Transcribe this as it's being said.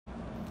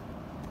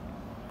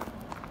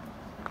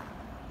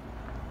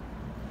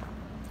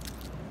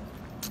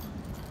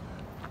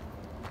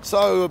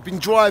So I've been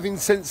driving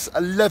since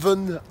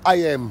 11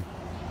 a.m.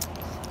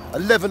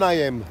 11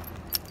 a.m.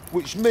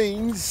 which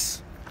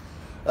means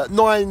at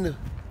 9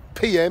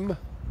 p.m.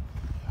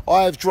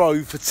 I have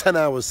drove for 10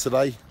 hours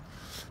today.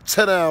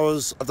 10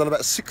 hours, I've done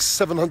about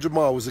 600-700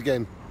 miles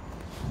again.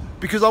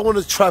 Because I want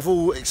to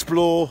travel,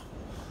 explore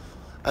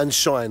and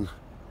shine.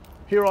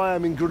 Here I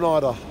am in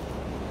Granada.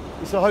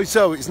 It's a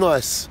hotel, it's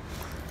nice.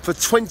 For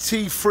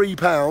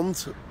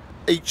 £23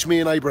 each, me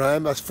and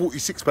Abraham, that's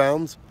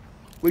 £46.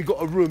 We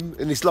got a room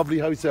in this lovely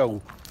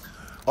hotel.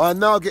 I am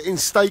now getting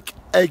steak,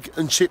 egg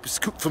and chips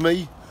cooked for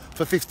me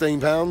for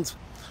 £15.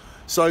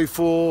 So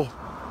for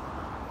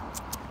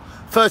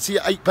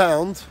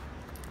 £38,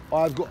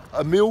 I've got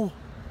a meal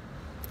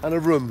and a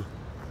room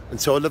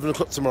until 11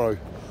 o'clock tomorrow.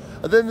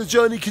 And then the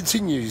journey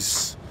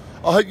continues.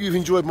 I hope you've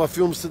enjoyed my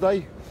films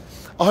today.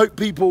 I hope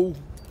people,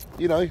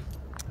 you know,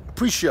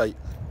 appreciate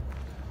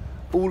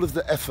all of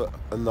the effort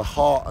and the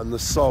heart and the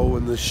soul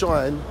and the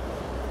shine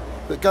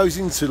that goes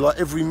into like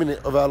every minute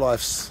of our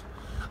lives.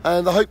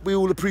 And I hope we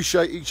all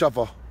appreciate each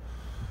other.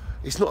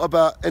 It's not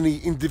about any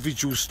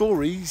individual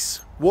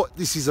stories. What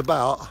this is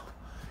about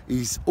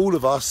is all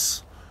of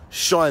us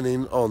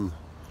shining on.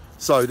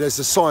 So there's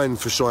a sign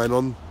for shine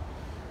on.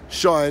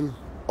 Shine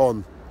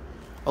on.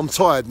 I'm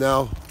tired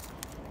now,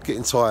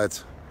 getting tired.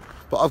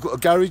 But I've got a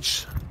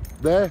garage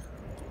there.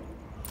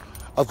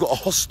 I've got a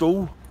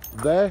hostel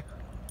there.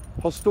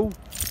 Hostel.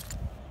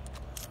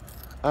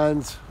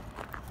 And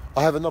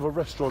I have another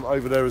restaurant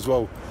over there as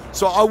well.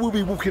 So I will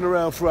be walking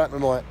around throughout the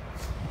night.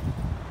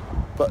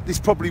 But this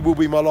probably will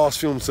be my last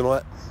film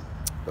tonight.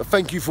 But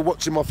thank you for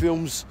watching my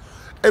films.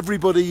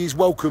 Everybody is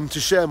welcome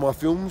to share my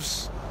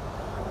films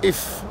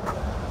if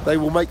they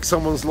will make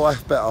someone's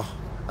life better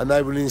and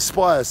they will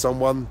inspire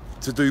someone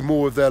to do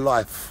more of their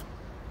life.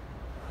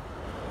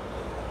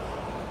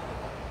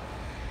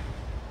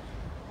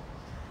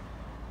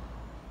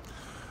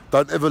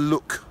 Don't ever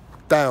look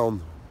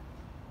down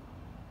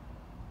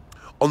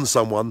on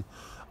someone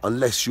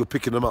unless you're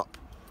picking them up.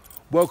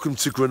 Welcome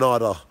to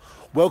Granada.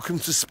 Welcome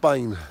to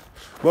Spain.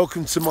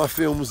 Welcome to my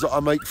films that I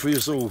make for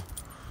us all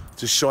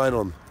to shine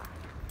on.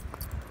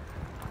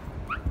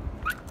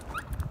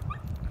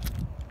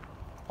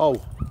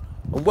 Oh,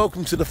 and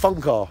welcome to the fun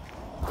car.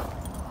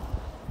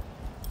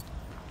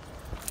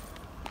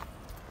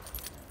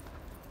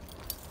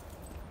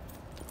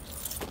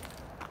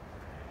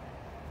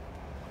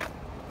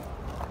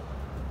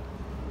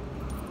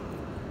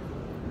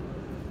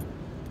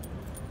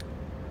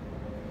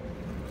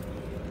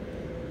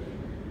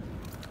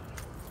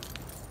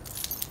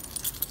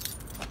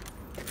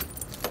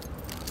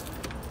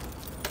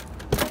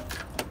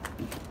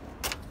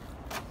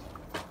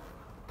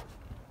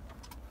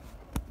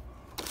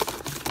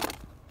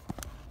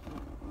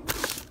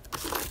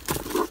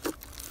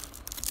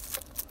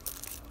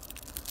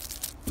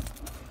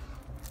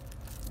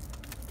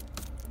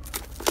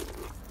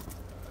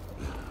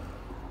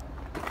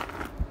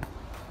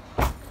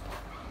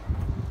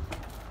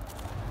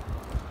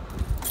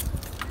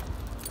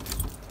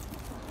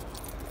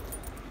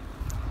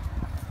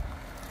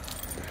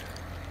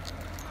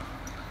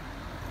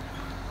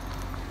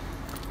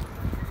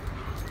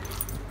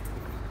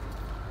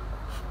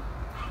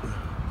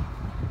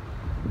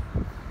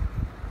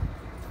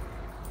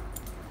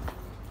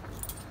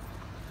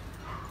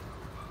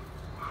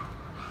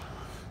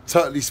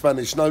 Totally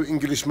Spanish, no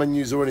English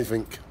menus or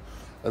anything,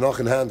 and I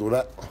can handle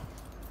that.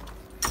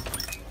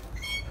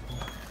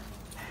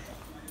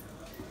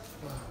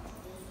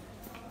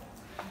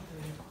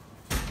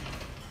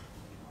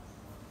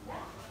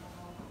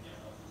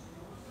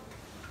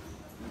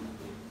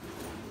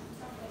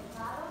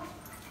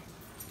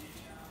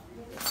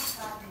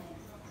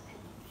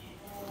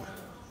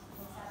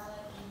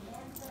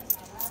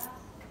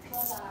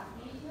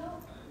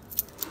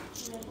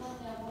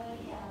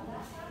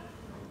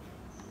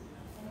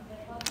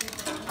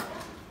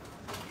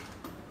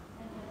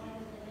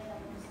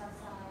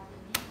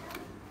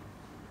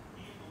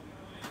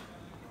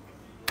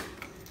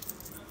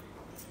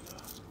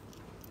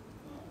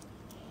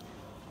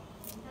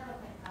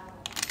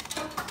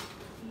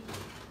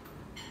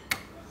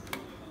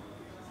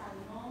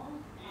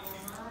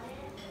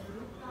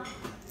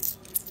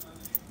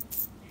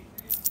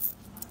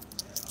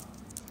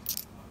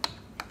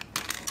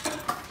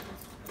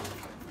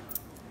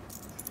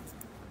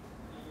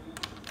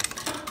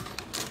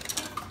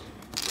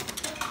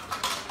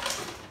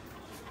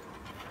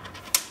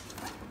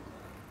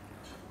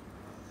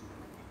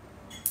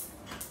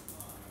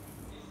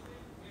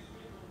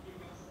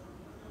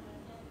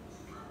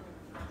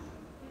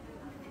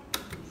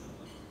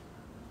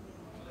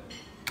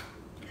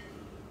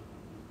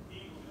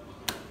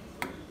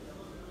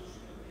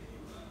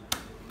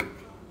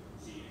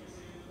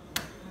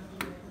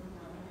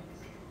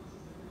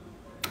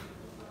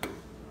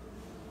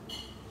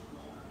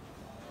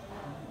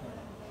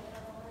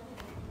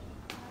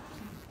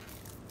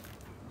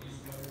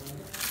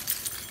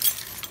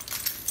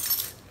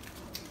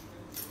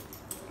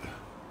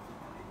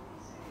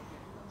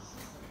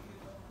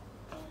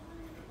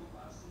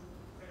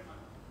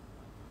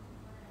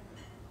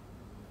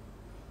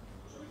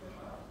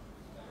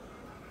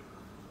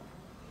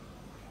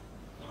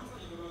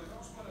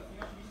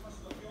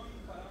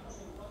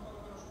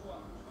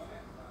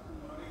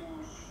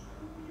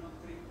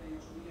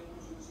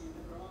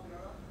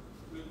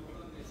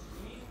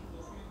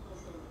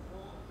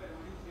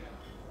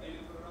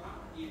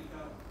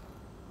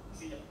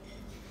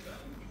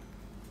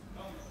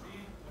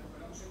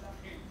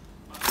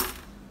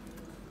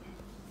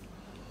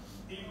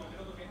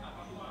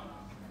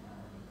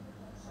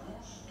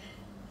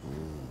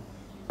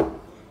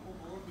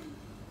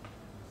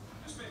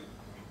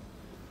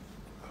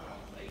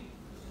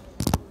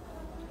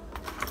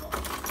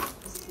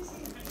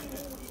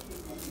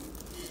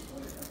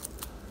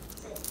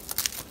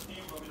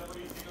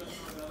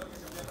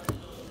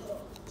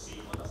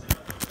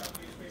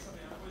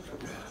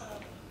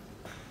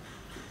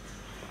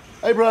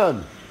 Hey,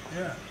 Brian.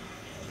 Yeah.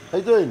 How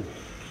you doing?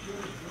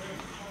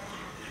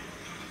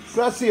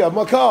 Gracia,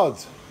 my card.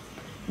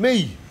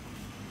 Me.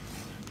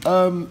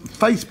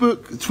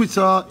 Facebook,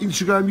 Twitter,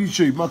 Instagram,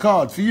 YouTube. My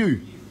card for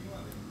you.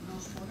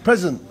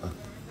 Present.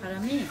 Para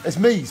mí. It's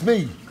me. It's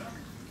me.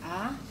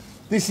 Ah,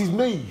 This is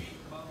me.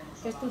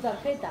 ¿qué es tu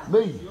tarjeta?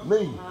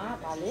 Me. Ah,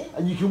 vale.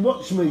 And you can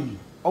watch me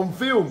on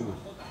film.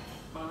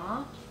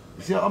 Ah,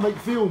 See, I make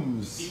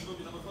films.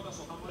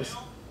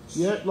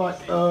 Yeah, like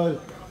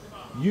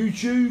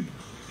YouTube,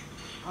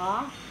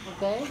 ah,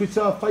 ok.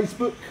 Twitter,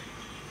 Facebook.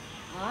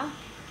 Ah,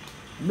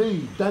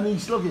 Me, Danny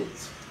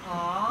Sloggett.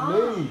 ah,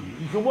 Me,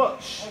 you can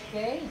watch.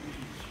 ok.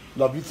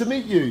 Lovely to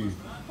meet you.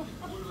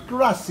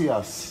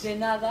 Gracias. De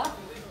nada.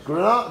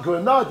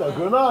 Granada.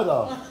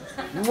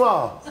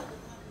 Mwah.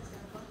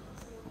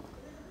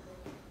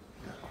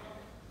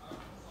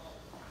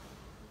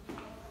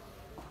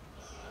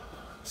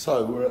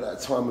 So we're at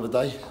that time of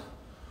the day.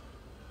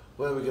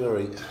 Where are we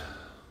going to eat?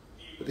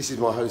 But this is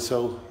my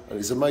hotel, and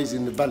it's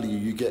amazing the value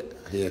you get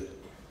here.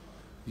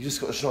 You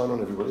just got to shine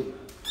on, everybody.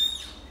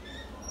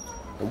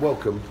 And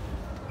welcome.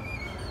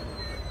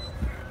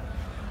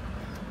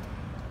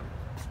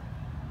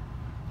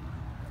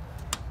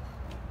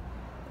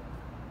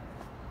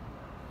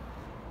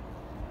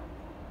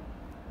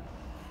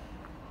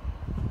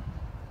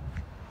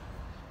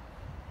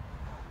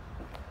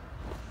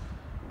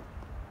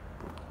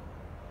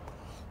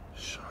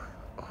 Shine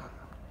on.